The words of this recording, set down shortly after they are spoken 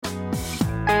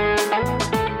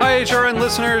HRN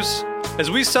listeners.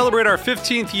 As we celebrate our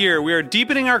 15th year, we are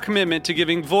deepening our commitment to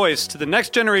giving voice to the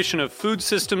next generation of food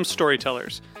systems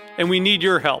storytellers, and we need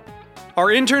your help. Our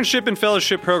internship and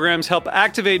fellowship programs help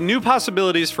activate new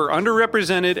possibilities for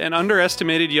underrepresented and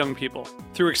underestimated young people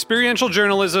through experiential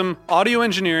journalism, audio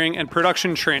engineering, and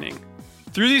production training.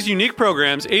 Through these unique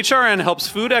programs, HRN helps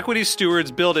food equity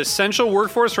stewards build essential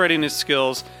workforce readiness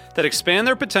skills that expand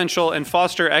their potential and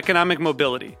foster economic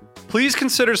mobility. Please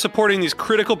consider supporting these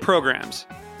critical programs.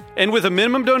 And with a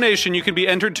minimum donation, you can be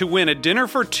entered to win a dinner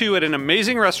for two at an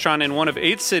amazing restaurant in one of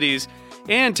 8 cities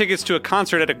and tickets to a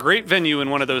concert at a great venue in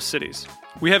one of those cities.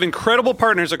 We have incredible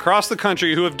partners across the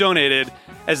country who have donated,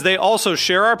 as they also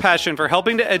share our passion for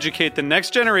helping to educate the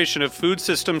next generation of food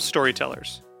systems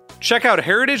storytellers. Check out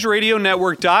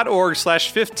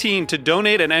heritageradionetwork.org/15 to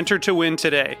donate and enter to win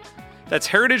today. That's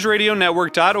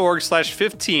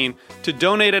heritageradionetwork.org/15 to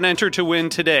donate and enter to win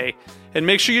today. And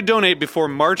make sure you donate before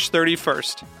March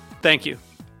 31st. Thank you.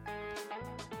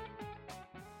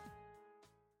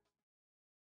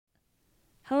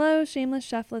 Hello, Shameless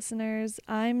Chef listeners.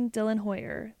 I'm Dylan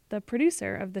Hoyer, the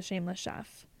producer of The Shameless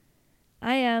Chef.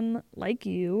 I am, like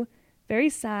you, very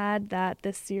sad that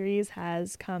this series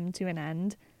has come to an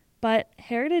end, but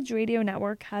Heritage Radio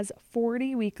Network has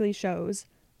 40 weekly shows,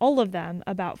 all of them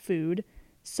about food,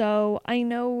 so I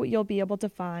know you'll be able to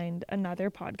find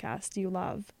another podcast you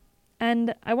love.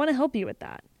 And I want to help you with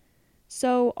that.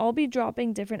 So I'll be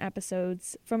dropping different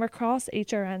episodes from across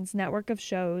HRN's network of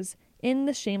shows in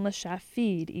the Shameless Chef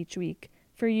feed each week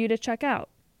for you to check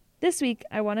out. This week,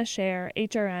 I want to share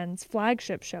HRN's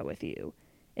flagship show with you.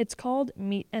 It's called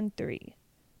Meat and Three.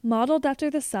 Modeled after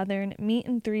the Southern Meat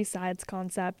and Three Sides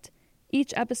concept,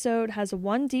 each episode has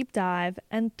 1 deep dive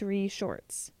and 3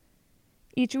 shorts.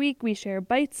 Each week, we share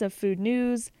bites of food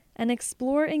news and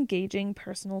explore engaging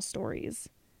personal stories.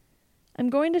 I'm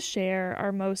going to share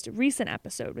our most recent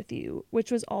episode with you,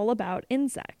 which was all about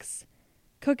insects.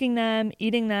 Cooking them,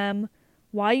 eating them,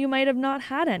 why you might have not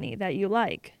had any that you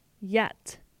like,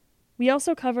 yet. We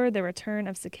also cover the return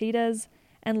of cicadas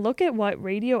and look at what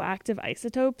radioactive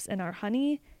isotopes in our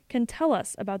honey can tell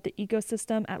us about the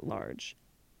ecosystem at large.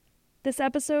 This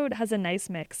episode has a nice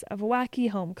mix of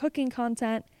wacky home cooking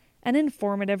content and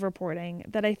informative reporting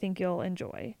that I think you'll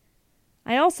enjoy.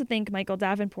 I also think Michael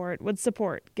Davenport would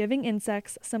support giving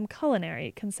insects some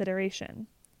culinary consideration.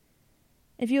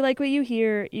 If you like what you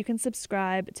hear, you can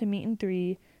subscribe to Meat and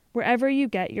Three wherever you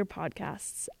get your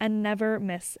podcasts and never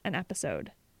miss an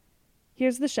episode.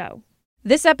 Here's the show.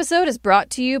 This episode is brought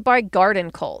to you by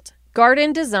Garden Cult,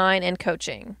 garden design and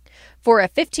coaching. For a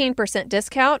 15%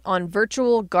 discount on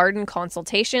virtual garden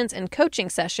consultations and coaching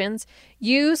sessions,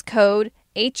 use code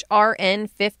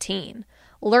HRN15.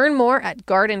 Learn more at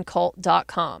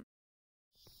gardencult.com.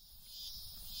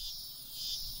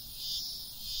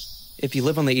 If you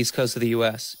live on the east coast of the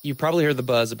U.S., you probably heard the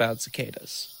buzz about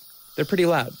cicadas. They're pretty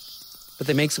loud, but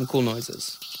they make some cool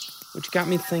noises, which got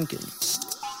me thinking.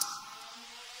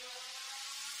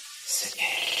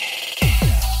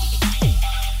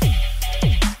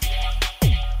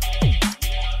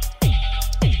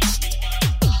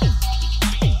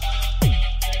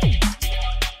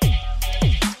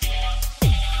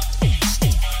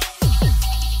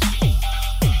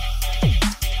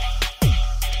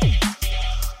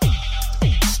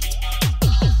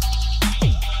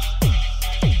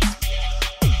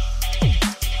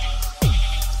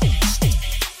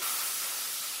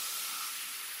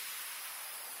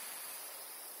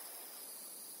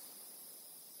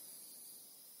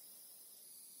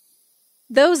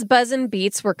 Those buzzin'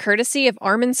 beats were courtesy of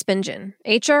Armin Spingen,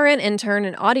 HRN intern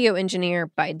and audio engineer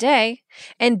by day,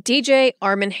 and DJ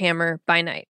Armin Hammer by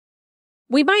night.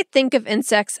 We might think of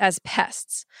insects as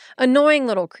pests, annoying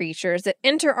little creatures that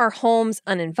enter our homes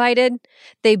uninvited.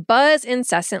 They buzz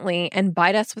incessantly and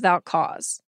bite us without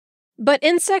cause. But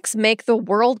insects make the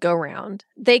world go round.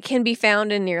 They can be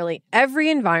found in nearly every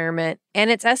environment,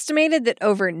 and it's estimated that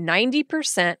over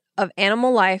 90% of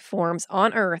animal life forms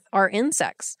on Earth are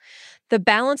insects. The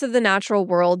balance of the natural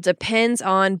world depends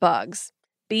on bugs.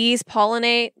 Bees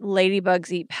pollinate,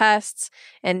 ladybugs eat pests,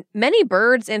 and many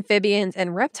birds, amphibians,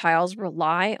 and reptiles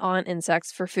rely on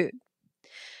insects for food.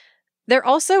 They're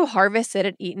also harvested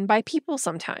and eaten by people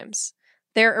sometimes.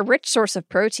 They're a rich source of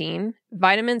protein,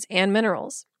 vitamins, and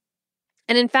minerals.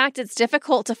 And in fact, it's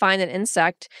difficult to find an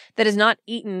insect that is not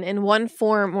eaten in one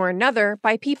form or another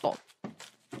by people.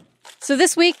 So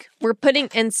this week, we're putting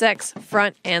insects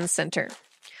front and center.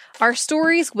 Our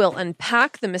stories will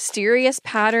unpack the mysterious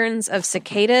patterns of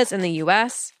cicadas in the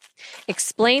U.S.,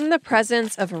 explain the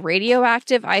presence of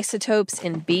radioactive isotopes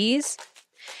in bees,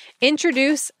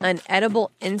 introduce an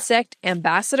edible insect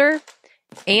ambassador,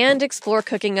 and explore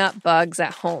cooking up bugs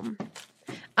at home.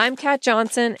 I'm Kat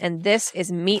Johnson, and this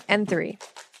is Meat and Three.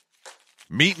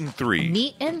 Meat and Three.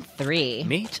 Meat and Three.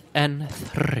 Meat and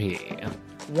Three.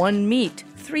 One meat,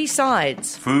 three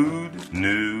sides. Food,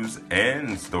 news,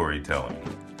 and storytelling.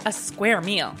 A square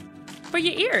meal for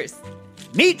your ears.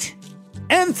 Meat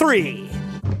and Three.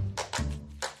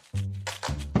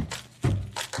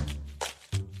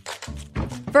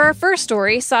 For our first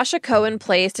story, Sasha Cohen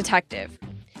plays detective.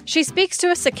 She speaks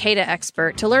to a cicada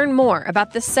expert to learn more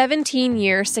about the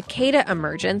 17-year cicada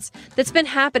emergence that's been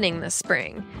happening this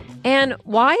spring, and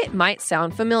why it might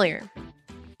sound familiar.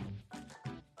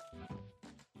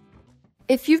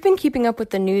 If you've been keeping up with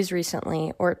the news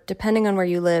recently, or depending on where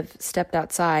you live, stepped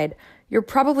outside, you're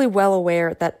probably well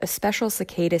aware that a special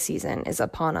cicada season is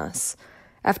upon us.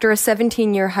 After a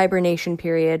 17-year hibernation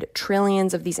period,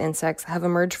 trillions of these insects have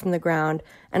emerged from the ground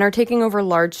and are taking over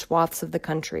large swaths of the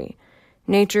country.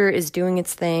 Nature is doing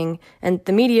its thing, and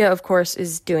the media, of course,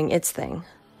 is doing its thing.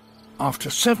 After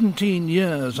 17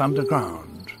 years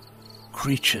underground,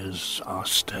 creatures are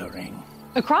stirring.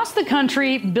 Across the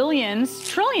country, billions,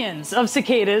 trillions of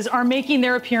cicadas are making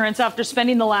their appearance after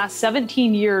spending the last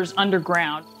 17 years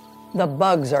underground. The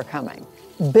bugs are coming.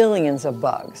 Billions of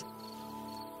bugs.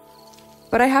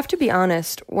 But I have to be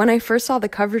honest, when I first saw the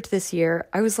coverage this year,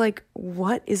 I was like,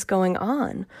 what is going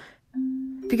on?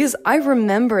 Because I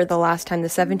remember the last time the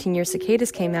 17-year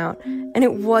cicadas came out, and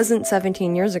it wasn't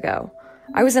 17 years ago.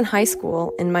 I was in high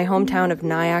school in my hometown of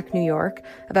Nyack, New York,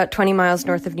 about 20 miles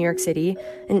north of New York City,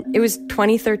 and it was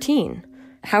 2013.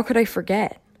 How could I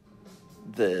forget?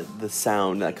 The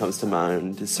sound that comes to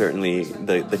mind is certainly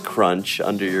the crunch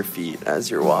under your feet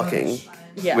as you're walking,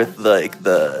 with like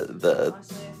the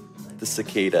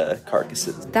cicada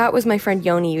carcasses. That was my friend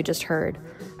Yoni you just heard.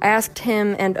 I asked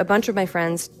him and a bunch of my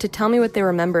friends to tell me what they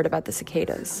remembered about the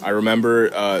cicadas. I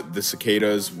remember the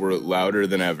cicadas were louder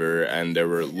than ever, and there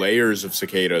were layers of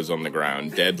cicadas on the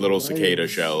ground, dead little cicada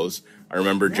shells. I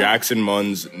remember Jackson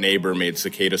Munn's neighbor made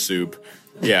cicada soup.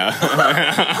 Yeah.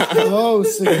 Oh,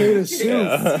 cicada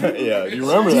soup. Yeah, you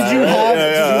remember that? Did you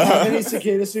right? have any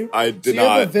cicada soup? I did so you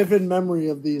not. have a vivid memory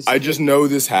of these. I just know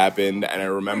this happened, and I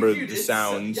remember the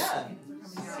sounds.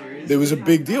 It was a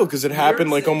big deal because it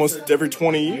happened like almost every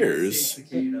 20 years.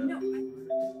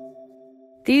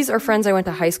 These are friends I went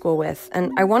to high school with,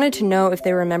 and I wanted to know if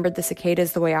they remembered the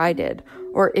cicadas the way I did,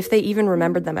 or if they even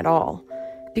remembered them at all.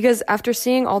 Because after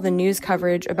seeing all the news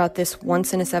coverage about this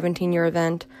once-in-a-17-year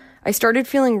event, I started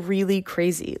feeling really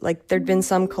crazy, like there'd been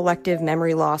some collective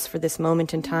memory loss for this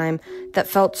moment in time that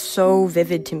felt so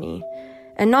vivid to me.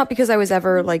 And not because I was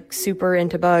ever, super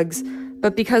into bugs,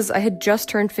 but because I had just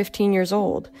turned 15 years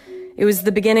old. It was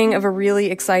the beginning of a really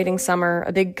exciting summer,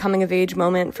 a big coming-of-age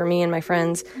moment for me and my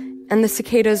friends, and the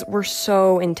cicadas were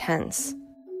so intense.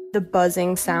 The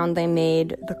buzzing sound they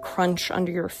made, the crunch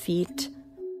under your feet.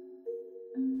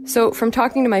 So from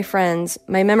talking to my friends,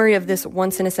 my memory of this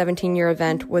once-in-a-17-year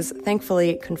event was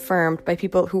thankfully confirmed by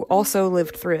people who also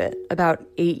lived through it about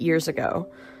 8 years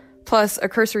ago. Plus, a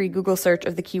cursory Google search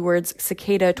of the keywords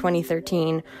cicada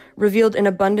 2013 revealed an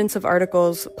abundance of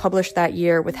articles published that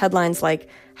year with headlines like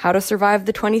How to Survive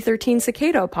the 2013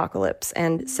 Cicada Apocalypse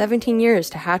and 17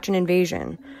 Years to Hatch an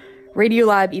Invasion.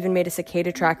 Radiolab even made a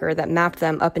cicada tracker that mapped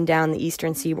them up and down the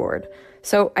eastern seaboard.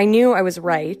 So I knew I was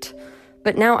right,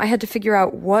 but now I had to figure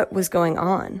out what was going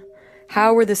on.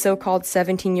 How were the so-called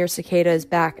 17-year cicadas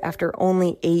back after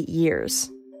only 8 years?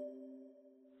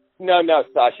 No,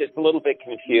 Sasha, it's a little bit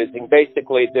confusing.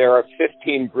 Basically, there are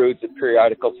 15 broods of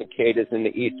periodical cicadas in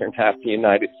the eastern half of the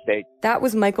United States. That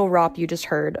was Michael Ropp you just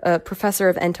heard, a professor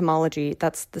of entomology,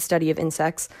 that's the study of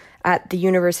insects, at the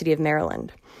University of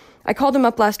Maryland. I called him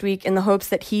up last week in the hopes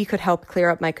that he could help clear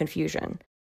up my confusion.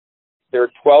 There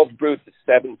are 12 broods of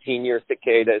 17-year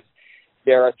cicadas.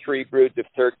 There are 3 broods of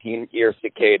 13-year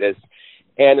cicadas.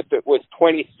 And if it was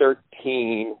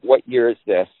 2013, what year is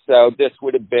this? So this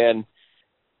would have been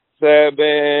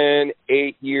 7,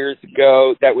 8 years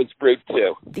ago. That was brood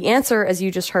 2. The answer, as you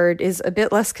just heard, is a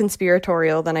bit less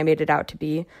conspiratorial than I made it out to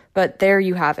be, but there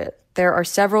you have it. There are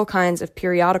several kinds of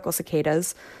periodical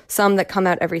cicadas, some that come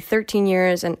out every 13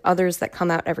 years and others that come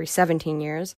out every 17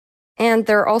 years. And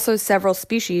there are also several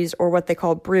species, or what they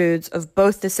call broods, of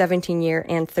both the 17-year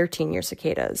and 13-year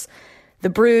cicadas. The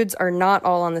broods are not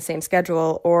all on the same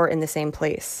schedule or in the same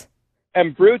place.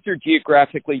 And broods are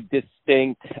geographically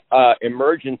distinct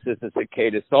emergences of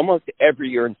cicadas. So almost every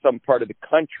year in some part of the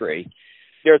country,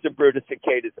 there's a brood of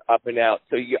cicadas up and out.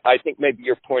 So I think maybe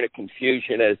your point of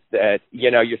confusion is that,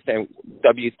 you're saying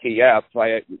WTF,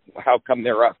 how come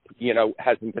they're up,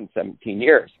 hasn't been 17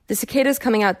 years. The cicadas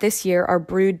coming out this year are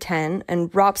brood 10,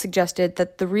 and Rob suggested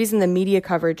that the reason the media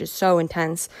coverage is so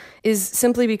intense is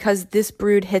simply because this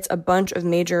brood hits a bunch of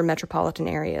major metropolitan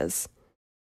areas.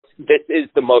 This is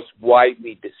the most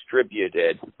widely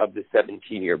distributed of the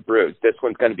 17-year broods. This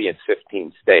one's going to be in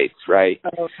 15 states, right?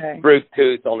 Okay. Brood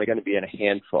 2 is only going to be in a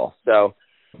handful. So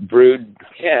brood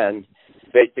 10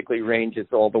 basically ranges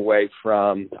all the way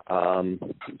from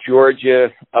Georgia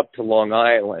up to Long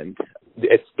Island.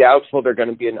 It's doubtful they're going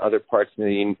to be in other parts of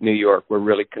New York. We're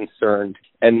really concerned.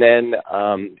 And then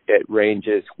it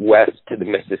ranges west to the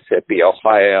Mississippi,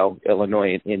 Ohio,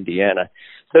 Illinois, and Indiana.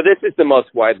 So this is the most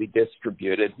widely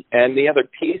distributed. And the other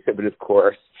piece of it, of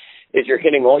course, is you're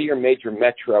hitting all your major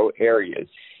metro areas.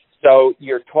 So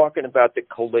you're talking about the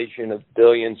collision of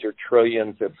billions or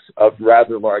trillions of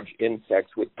rather large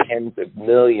insects with tens of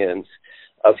millions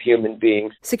of human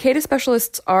beings. Cicada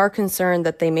specialists are concerned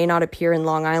that they may not appear in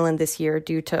Long Island this year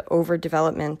due to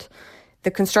overdevelopment. The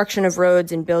construction of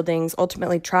roads and buildings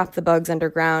ultimately trap the bugs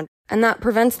underground, and that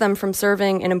prevents them from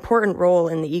serving an important role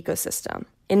in the ecosystem.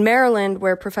 In Maryland,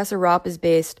 where Professor Ropp is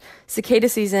based, cicada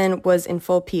season was in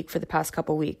full peak for the past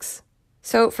couple weeks.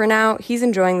 So for now, he's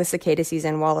enjoying the cicada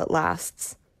season while it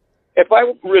lasts. If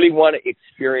I really want to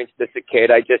experience the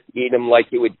cicada, I just eat them like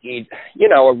you would eat, a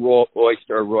raw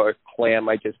oyster or a raw clam.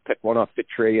 I just pick one off the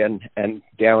tree and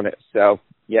down it. So,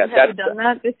 yeah. Have you done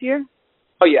that this year?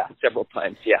 Oh, yeah, several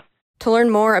times, yeah. To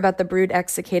learn more about the Brood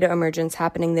X cicada emergence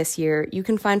happening this year, you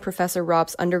can find Professor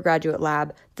Ropp's undergraduate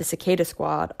lab, the Cicada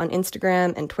Squad, on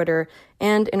Instagram and Twitter,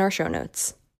 and in our show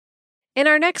notes. In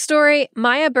our next story,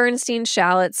 Maya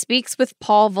Bernstein-Shallot speaks with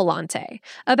Paul Volante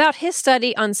about his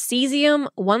study on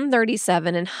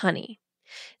cesium-137 in honey.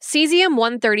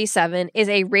 Cesium-137 is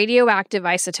a radioactive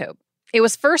isotope. It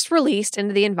was first released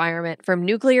into the environment from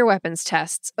nuclear weapons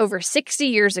tests over 60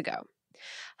 years ago.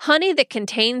 Honey that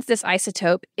contains this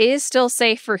isotope is still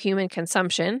safe for human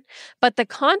consumption, but the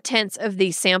contents of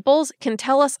these samples can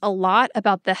tell us a lot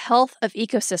about the health of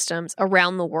ecosystems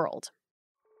around the world.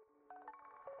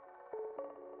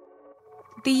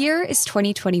 The year is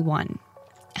 2021.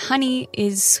 Honey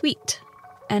is sweet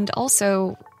and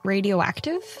also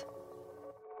radioactive.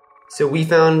 So we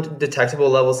found detectable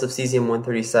levels of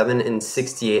cesium-137 in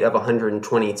 68 of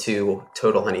 122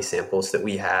 total honey samples that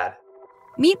we had.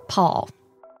 Meet Paul.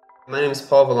 My name is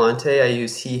Paul Volante. I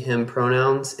use he, him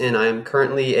pronouns, and I am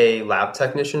currently a lab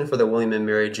technician for the William &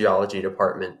 Mary Geology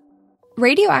Department.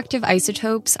 Radioactive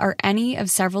isotopes are any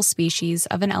of several species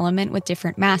of an element with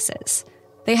different masses.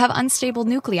 They have unstable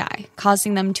nuclei,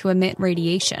 causing them to emit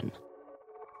radiation.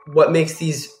 What makes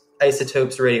these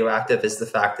isotopes radioactive is the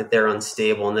fact that they're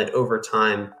unstable and that over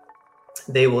time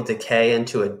they will decay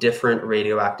into a different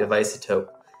radioactive isotope.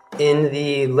 In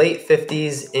the late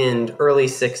 50s and early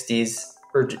 60s,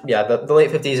 the late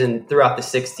 50s and throughout the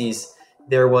 60s,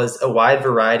 there was a wide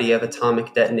variety of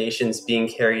atomic detonations being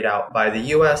carried out by the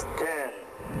U.S.,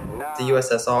 the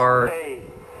USSR, 8,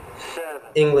 7,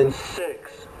 England,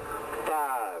 6,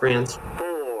 5, France,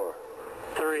 4,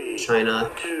 3,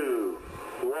 China, 2,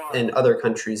 1, and other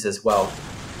countries as well.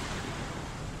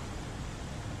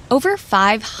 Over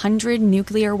 500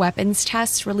 nuclear weapons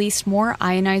tests released more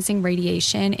ionizing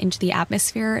radiation into the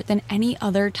atmosphere than any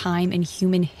other time in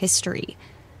human history.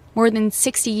 More than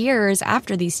 60 years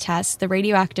after these tests, the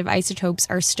radioactive isotopes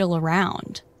are still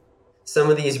around. Some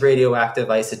of these radioactive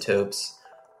isotopes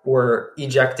were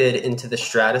ejected into the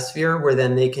stratosphere, where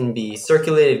then they can be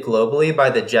circulated globally by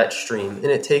the jet stream. And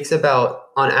it takes about,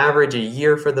 on average, a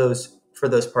year for those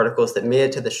particles that made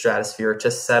it to the stratosphere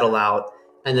to settle out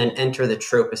and then enter the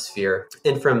troposphere.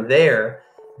 And from there,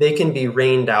 they can be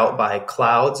rained out by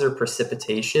clouds or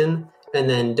precipitation and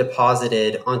then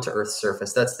deposited onto Earth's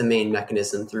surface. That's the main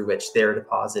mechanism through which they're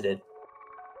deposited.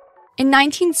 In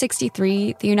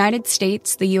 1963, the United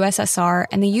States, the USSR,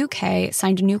 and the UK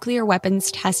signed a nuclear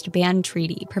weapons test ban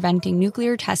treaty preventing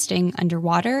nuclear testing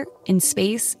underwater, in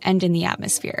space, and in the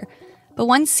atmosphere. But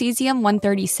once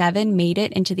cesium-137 made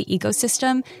it into the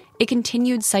ecosystem, it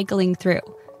continued cycling through.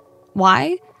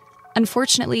 Why?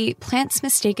 Unfortunately, plants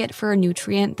mistake it for a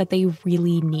nutrient that they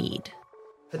really need.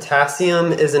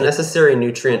 Potassium is a necessary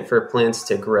nutrient for plants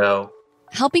to grow,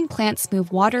 helping plants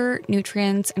move water,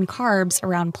 nutrients, and carbs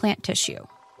around plant tissue.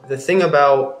 The thing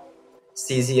about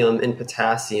cesium and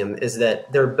potassium is that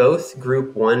they're both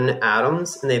group 1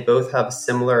 atoms, and they both have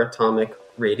similar atomic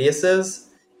radiuses,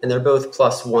 and they're both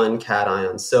 +1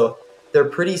 cations. So they're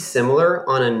pretty similar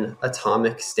on an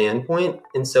atomic standpoint.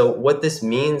 And so what this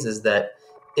means is that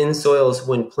in soils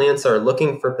when plants are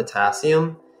looking for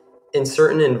potassium. In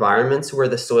certain environments where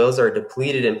the soils are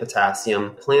depleted in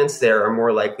potassium, plants there are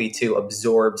more likely to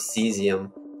absorb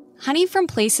cesium. Honey from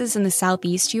places in the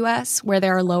southeast U.S. where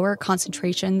there are lower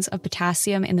concentrations of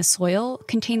potassium in the soil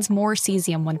contains more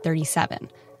cesium-137.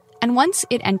 And once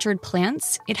it entered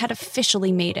plants, it had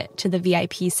officially made it to the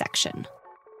VIP section.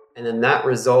 And then that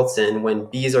results in when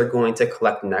bees are going to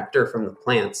collect nectar from the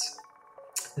plants,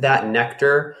 that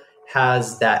nectar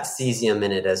has that cesium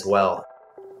in it as well.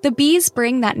 The bees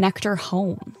bring that nectar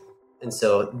home. And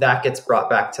so that gets brought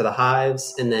back to the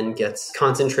hives and then gets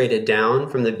concentrated down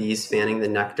from the bees fanning the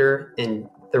nectar, and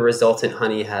the resultant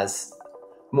honey has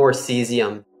more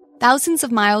cesium. Thousands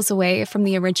of miles away from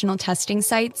the original testing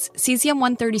sites,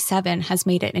 cesium-137 has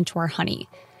made it into our honey.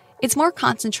 It's more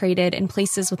concentrated in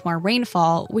places with more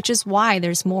rainfall, which is why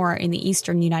there's more in the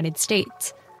eastern United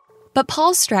States. But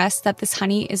Paul stressed that this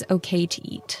honey is okay to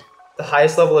eat. The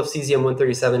highest level of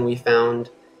cesium-137 we found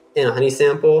in a honey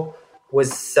sample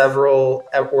was several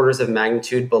orders of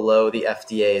magnitude below the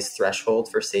FDA's threshold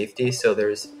for safety, so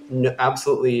there's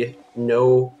absolutely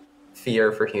no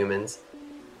fear for humans.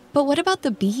 But what about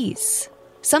the bees?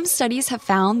 Some studies have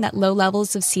found that low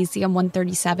levels of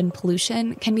cesium-137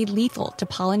 pollution can be lethal to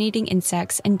pollinating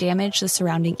insects and damage the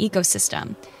surrounding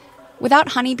ecosystem. Without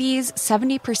honeybees,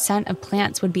 70% of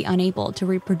plants would be unable to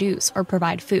reproduce or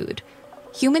provide food.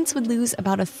 Humans would lose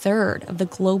about a third of the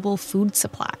global food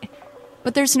supply.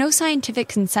 But there's no scientific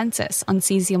consensus on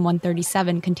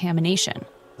cesium-137 contamination.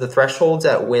 The thresholds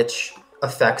at which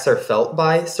effects are felt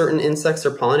by certain insects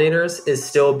or pollinators is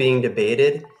still being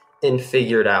debated and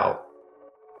figured out.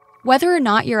 Whether or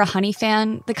not you're a honey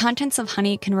fan, the contents of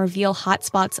honey can reveal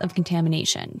hotspots of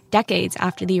contamination, decades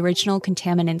after the original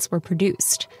contaminants were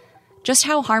produced. Just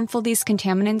how harmful these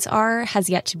contaminants are has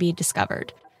yet to be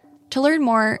discovered. To learn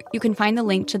more, you can find the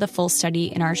link to the full study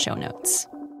in our show notes.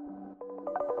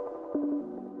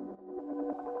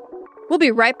 We'll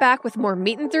be right back with more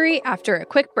Meat and Three after a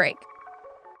quick break.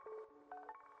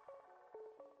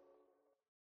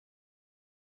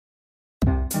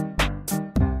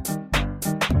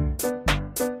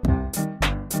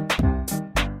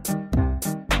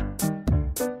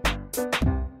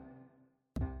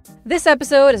 This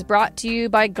episode is brought to you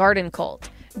by Garden Cult,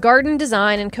 garden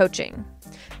design and coaching.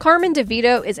 Carmen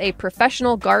DeVito is a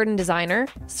professional garden designer,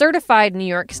 certified New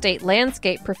York State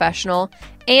landscape professional,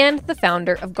 and the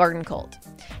founder of Garden Cult.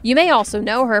 You may also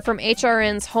know her from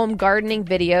HRN's home gardening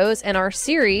videos and our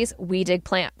series, We Dig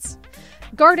Plants.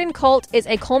 Garden Cult is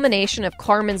a culmination of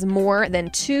Carmen's more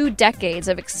than 2 decades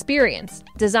of experience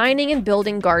designing and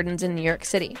building gardens in New York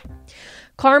City.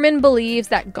 Carmen believes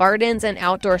that gardens and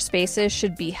outdoor spaces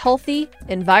should be healthy,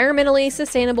 environmentally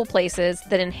sustainable places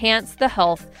that enhance the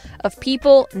health of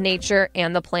people, nature,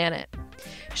 and the planet.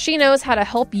 She knows how to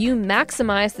help you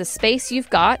maximize the space you've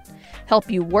got,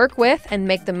 help you work with and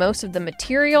make the most of the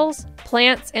materials,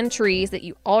 plants, and trees that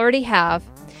you already have,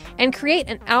 and create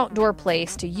an outdoor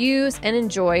place to use and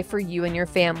enjoy for you and your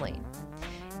family.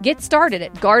 Get started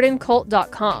at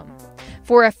gardencult.com.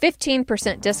 For a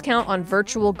 15% discount on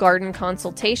virtual garden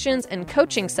consultations and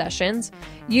coaching sessions,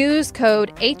 use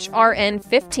code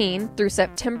HRN15 through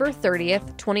September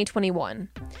 30th, 2021.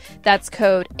 That's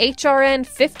code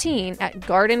HRN15 at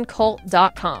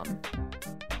gardencult.com.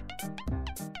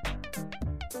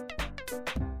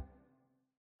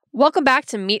 Welcome back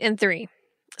to Meat and Three.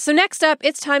 So next up,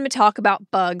 it's time to talk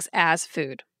about bugs as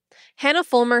food. Hannah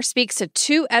Fulmer speaks to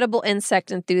 2 edible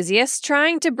insect enthusiasts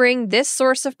trying to bring this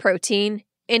source of protein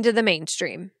into the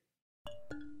mainstream.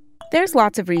 There's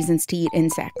lots of reasons to eat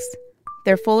insects.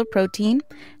 They're full of protein,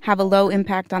 have a low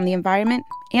impact on the environment,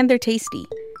 and they're tasty.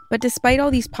 But despite all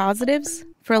these positives,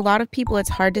 for a lot of people it's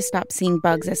hard to stop seeing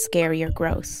bugs as scary or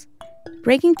gross.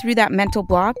 Breaking through that mental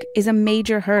block is a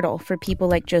major hurdle for people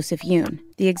like Joseph Yoon,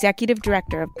 the executive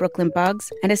director of Brooklyn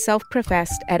Bugs and a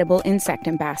self-professed edible insect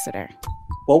ambassador.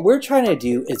 What we're trying to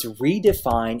do is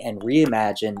redefine and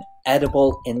reimagine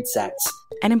edible insects.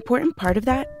 An important part of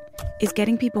that is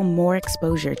getting people more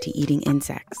exposure to eating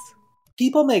insects.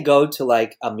 People may go to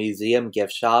like a museum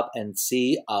gift shop and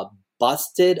see a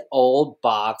busted old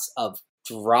box of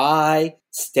dry,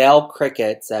 stale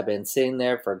crickets that have been sitting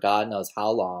there for God knows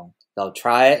how long. They'll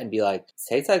try it and be like, it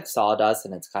tastes like sawdust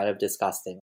and it's kind of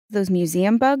disgusting. Those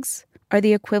museum bugs are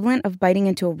the equivalent of biting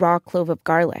into a raw clove of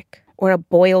garlic or a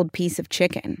boiled piece of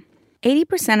chicken.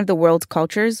 80% of the world's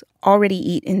cultures already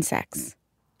eat insects.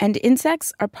 And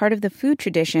insects are part of the food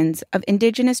traditions of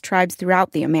indigenous tribes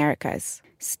throughout the Americas.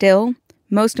 Still,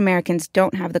 most Americans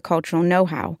don't have the cultural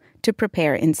know-how to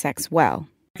prepare insects well.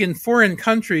 In foreign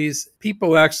countries,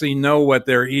 people actually know what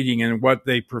they're eating and what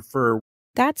they prefer.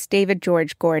 That's David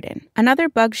George Gordon, another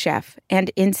bug chef and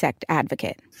insect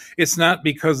advocate. It's not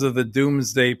because of the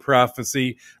doomsday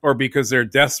prophecy or because they're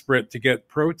desperate to get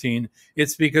protein.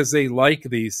 It's because they like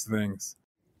these things.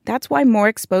 That's why more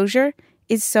exposure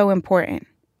is so important.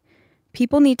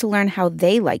 People need to learn how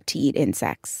they like to eat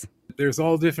insects. There's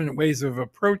all different ways of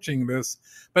approaching this,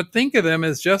 but think of them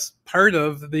as just part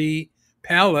of the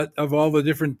palette of all the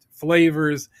different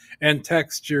flavors and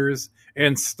textures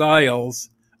and styles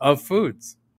of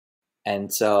foods.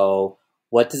 And so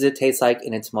what does it taste like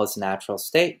in its most natural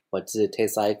state? What does it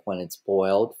taste like when it's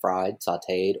boiled, fried,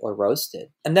 sauteed, or roasted?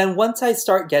 And then once I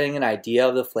start getting an idea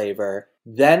of the flavor,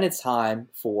 then it's time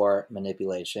for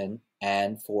manipulation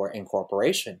and for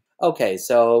incorporation. Okay,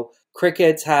 so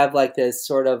crickets have like this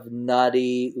sort of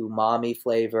nutty umami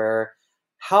flavor.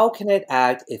 How can it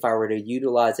act if I were to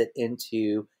utilize it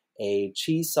into a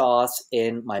cheese sauce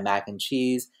in my mac and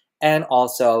cheese, and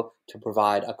also to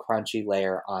provide a crunchy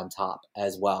layer on top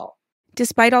as well?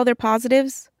 Despite all their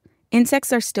positives,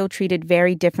 insects are still treated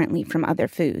very differently from other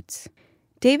foods.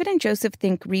 David and Joseph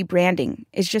think rebranding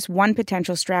is just one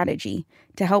potential strategy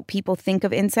to help people think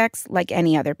of insects like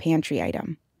any other pantry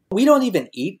item. We don't even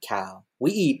eat cow.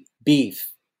 We eat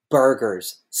beef,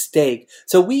 burgers, steak.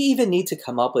 So we even need to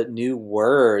come up with new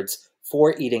words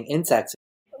for eating insects.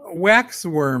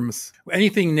 Waxworms.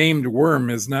 Anything named worm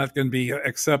is not going to be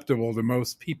acceptable to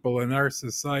most people in our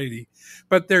society.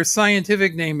 But their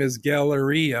scientific name is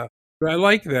Galleria. I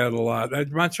like that a lot.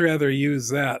 I'd much rather use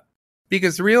that.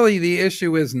 Because really the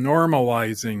issue is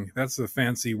normalizing. That's the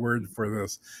fancy word for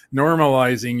this.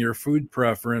 Normalizing your food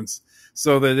preference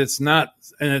so that it's not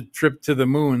a trip to the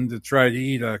moon to try to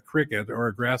eat a cricket or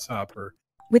a grasshopper.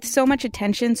 With so much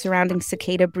attention surrounding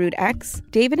cicada brood X,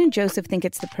 David and Joseph think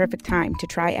it's the perfect time to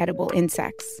try edible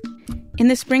insects. In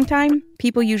the springtime,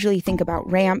 people usually think about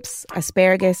ramps,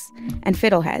 asparagus, and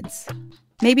fiddleheads.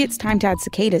 Maybe it's time to add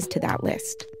cicadas to that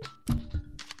list.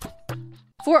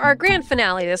 For our grand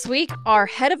finale this week, our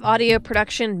head of audio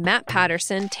production, Matt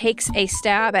Patterson, takes a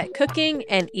stab at cooking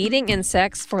and eating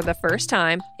insects for the first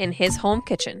time in his home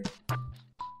kitchen.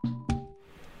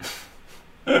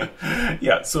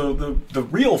 Yeah, so the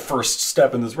real first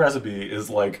step in this recipe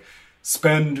is like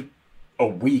spend a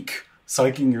week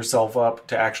psyching yourself up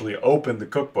to actually open the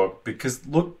cookbook, because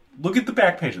look at the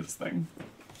back page of this thing.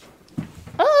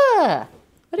 Ah,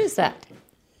 what is that?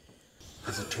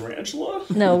 Is it tarantula?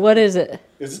 No, what is it?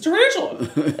 It's a tarantula.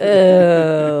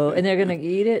 Oh, and they're gonna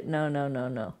eat it?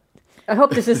 No. I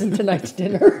hope this isn't tonight's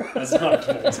dinner. That's not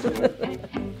tonight's dinner.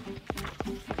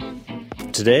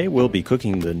 Today we'll be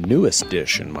cooking the newest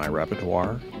dish in my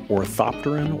repertoire,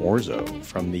 Orthopteran orzo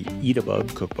from the Eat a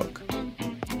Bug cookbook.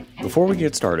 Before we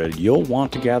get started, you'll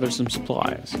want to gather some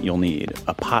supplies. You'll need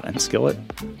a pot and skillet,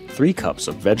 3 cups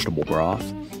of vegetable broth,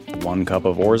 1 cup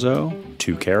of orzo,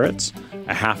 2 carrots,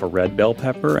 a half a red bell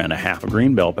pepper and a half a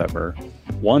green bell pepper,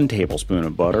 1 tablespoon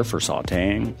of butter for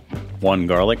sautéing, 1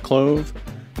 garlic clove,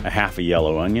 a half a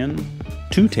yellow onion,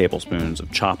 2 tablespoons of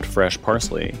chopped fresh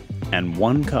parsley, and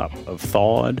 1 cup of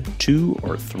thawed 2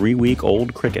 or 3 week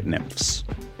old cricket nymphs.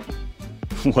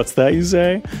 What's that you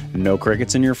say? No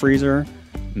crickets in your freezer?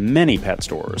 Many pet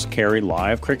stores carry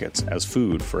live crickets as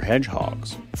food for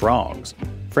hedgehogs, frogs,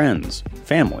 friends,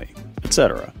 family,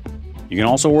 etc. You can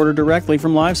also order directly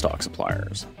from livestock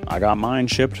suppliers. I got mine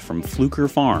shipped from Fluker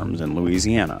Farms in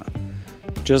Louisiana.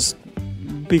 Just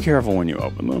be careful when you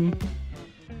open them.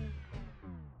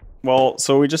 Well,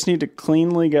 so we just need to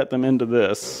cleanly get them into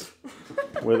this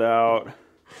without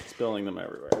spilling them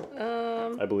everywhere.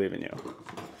 I believe in you.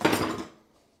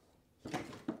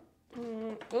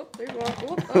 Oh, there you go.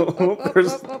 Oh,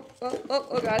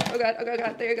 God.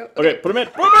 There you go. Okay, put them in.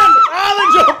 Ah, they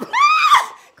jump!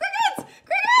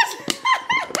 Crickets!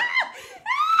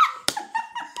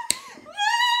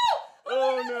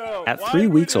 Oh, no! At 3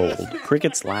 weeks old,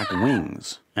 crickets lack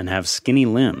wings and have skinny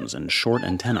limbs and short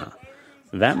antennae.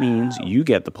 That means you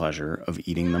get the pleasure of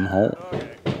eating them whole.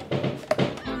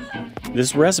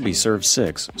 This recipe serves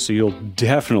 6, so you'll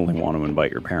definitely want to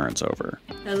invite your parents over.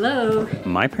 Hello.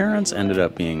 My parents ended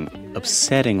up being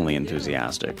upsettingly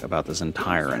enthusiastic about this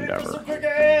entire endeavor.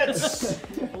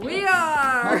 We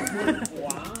are!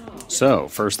 So,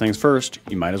 first things first,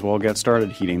 you might as well get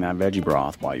started heating that veggie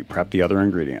broth while you prep the other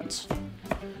ingredients.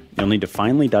 You'll need to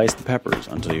finely dice the peppers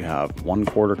until you have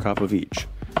 1/4 cup of each.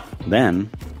 Then,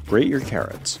 grate your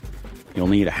carrots. You'll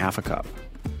need a half a cup.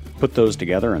 Put those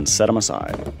together and set them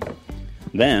aside.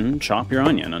 Then, chop your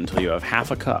onion until you have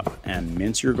half a cup and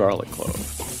mince your garlic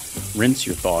clove. Rinse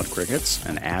your thawed crickets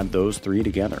and add those 3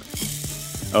 together.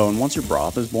 Oh, and once your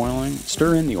broth is boiling,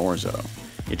 stir in the orzo.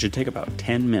 It should take about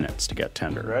 10 minutes to get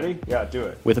tender. Ready? Yeah, do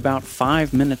it. With about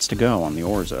 5 minutes to go on the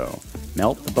orzo,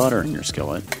 melt the butter in your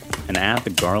skillet and add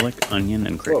the garlic, onion,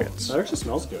 and crickets. Whoa, that actually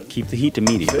smells good. Keep the heat to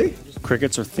medium.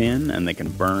 Crickets are thin and they can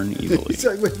burn easily.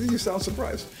 You sound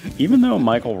surprised. Even though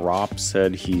Michael Ropp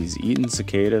said he's eaten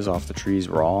cicadas off the trees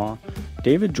raw,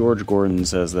 David George Gordon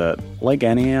says that, like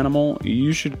any animal,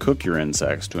 you should cook your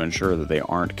insects to ensure that they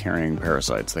aren't carrying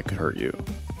parasites that could hurt you.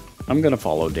 I'm going to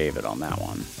follow David on that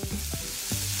one.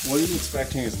 What are you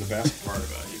expecting is the best part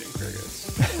about eating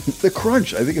crickets? The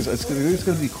crunch. I think it's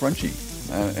going to be crunchy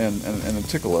and a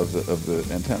tickle of the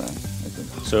antenna.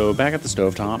 So back at the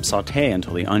stovetop, saute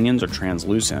until the onions are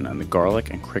translucent and the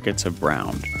garlic and crickets have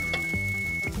browned.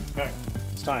 Okay,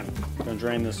 it's time. I'm going to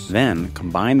drain this. Then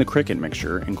combine the cricket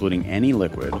mixture, including any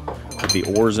liquid, with the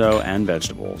orzo and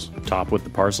vegetables. Top with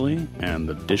the parsley, and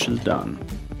the dish is done.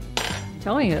 I'm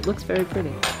telling you, it looks very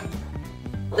pretty.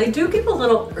 They do give a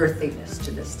little earthiness to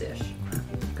this dish.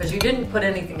 Because you didn't put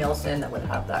anything else in that would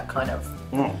have that kind of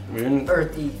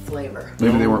earthy flavor.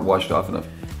 Maybe they weren't washed off enough.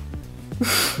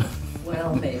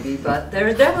 Well, maybe, but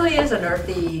there definitely is an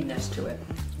earthiness to it.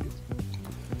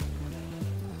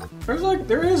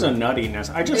 There is a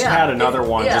nuttiness. I just had another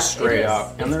one just straight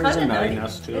up, and there's a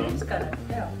nuttiness to them.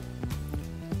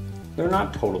 They're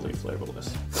not totally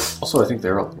flavorless. Also, I think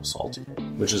they're a little salty,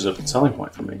 which is a selling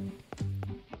point for me.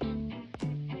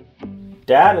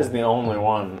 Dad is the only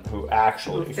one who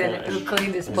actually finished. Who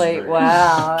cleaned his plate.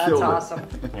 Wow, that's awesome.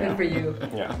 Yeah. Good for you.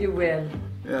 Yeah. You win.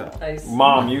 Yeah. Nice.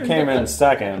 Mom, you came in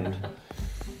second,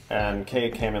 and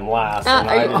Kate came in last, and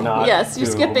I did not. Yes, you're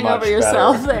skipping over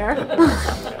yourself there.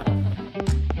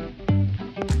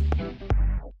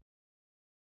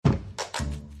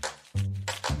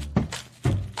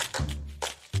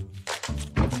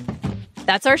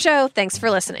 That's our show. Thanks for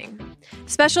listening.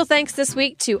 Special thanks this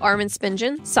week to Armin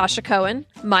Spingen, Sasha Cohen,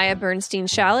 Maya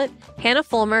Bernstein-Shallot, Hannah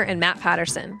Fulmer, and Matt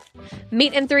Patterson.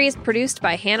 Meat and Three is produced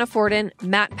by Hannah Forden,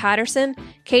 Matt Patterson,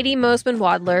 Katie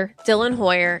Mosman-Wadler, Dylan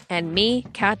Hoyer, and me,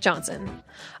 Kat Johnson.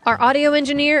 Our audio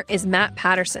engineer is Matt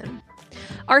Patterson.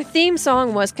 Our theme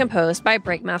song was composed by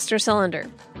Breakmaster Cylinder.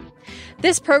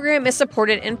 This program is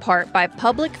supported in part by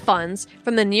public funds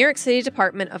from the New York City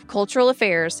Department of Cultural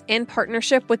Affairs in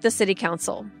partnership with the City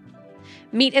Council.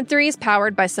 Meat and Three is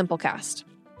powered by Simplecast.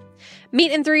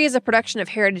 Meat and Three is a production of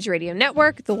Heritage Radio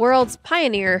Network, the world's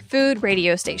pioneer food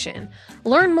radio station.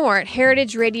 Learn more at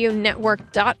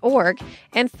heritageradionetwork.org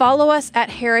and follow us at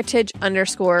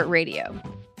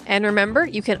heritage_radio. And remember,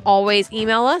 you can always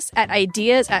email us at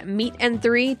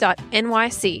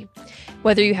ideas@meetand3.nyc.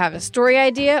 Whether you have a story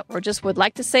idea or just would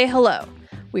like to say hello,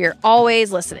 we are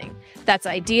always listening. That's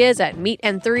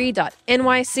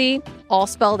ideas@meetand3.nyc, all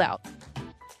spelled out.